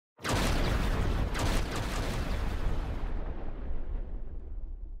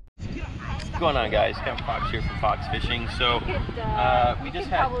going on, guys? Kevin Fox here from Fox Fishing. So we just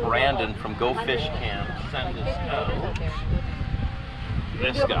had Brandon from GOFISH CAM send us out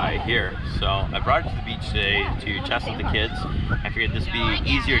this guy here. So I brought it to the beach today to test with the kids. I figured this would be an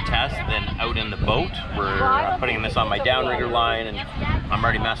easier test than out in the boat. We're putting this on my downrigger line, and I'm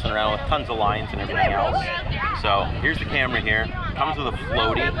already messing around with tons of lines and everything else. So here's the camera here. Comes with a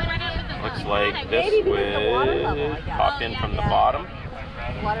floaty. Looks like this would pop in from the bottom.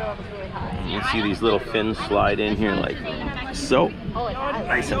 And you can see these little fins slide in here like so.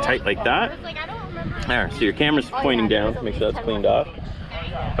 Nice and tight like that. There, so your camera's pointing down. Make sure that's cleaned off.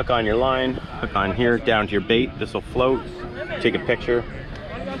 Hook on your line, hook on here, down to your bait. This will float. Take a picture.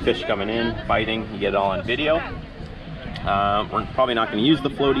 Fish coming in, biting. You get it all on video. We're probably not going to use the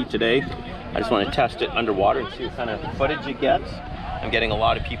floaty today. I just want to test it underwater and see what kind of footage it gets. I'm getting a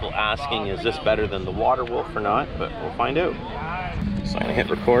lot of people asking, is this better than the water wolf or not? But we'll find out. So I'm going to hit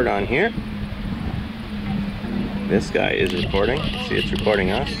record on here. This guy is recording. See, it's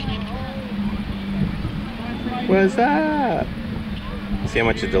recording us. What's up? See how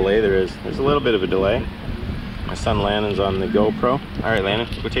much a delay there is. There's a little bit of a delay. My son Lannon's on the GoPro. Alright, Lannon,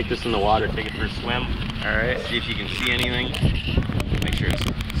 go take this in the water, take it for a swim. Alright, see if you can see anything. Make sure it's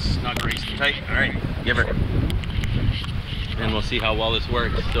snug, nice and tight. Alright, give her. And we'll see how well this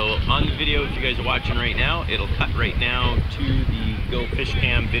works. So on the video, if you guys are watching right now, it'll cut right now to the GOFISH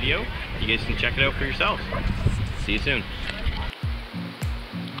CAM video. You guys can check it out for yourselves. See you soon.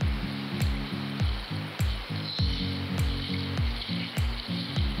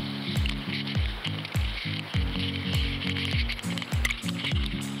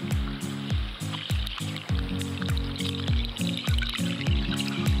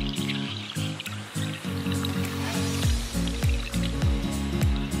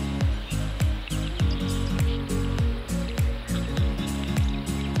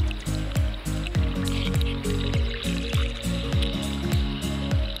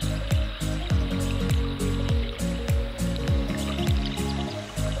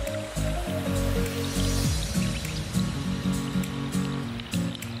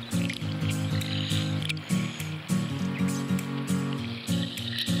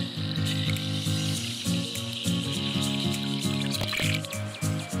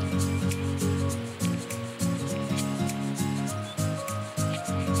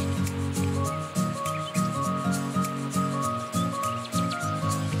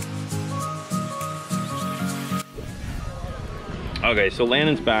 Okay, so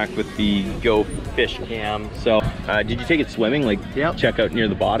Lannon's back with the GOFISH CAM. So, did you take it swimming? Like, check out near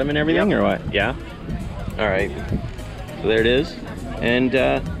the bottom and everything, or what? Yeah? All right. So there it is. And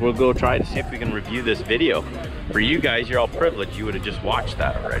we'll go try to see if we can review this video. For you guys, you're all privileged. You would have just watched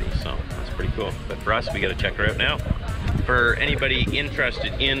that already, so that's pretty cool. But for us, we got to check her out now. For anybody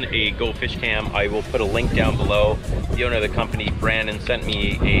interested in a GOFISH CAM, I will put a link down below. The owner of the company, Brandon, sent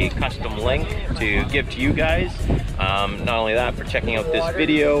me a custom link to give to you guys. Not only that, for checking out this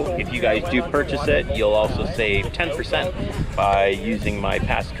video, if you guys do purchase it, you'll also save 10% by using my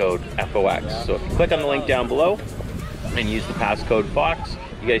passcode FOX. So if you click on the link down below and use the passcode FOX,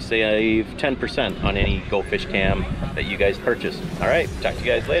 you guys save 10% on any GOFISH CAM that you guys purchase. All right, talk to you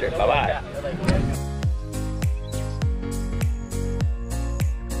guys later. Bye-bye.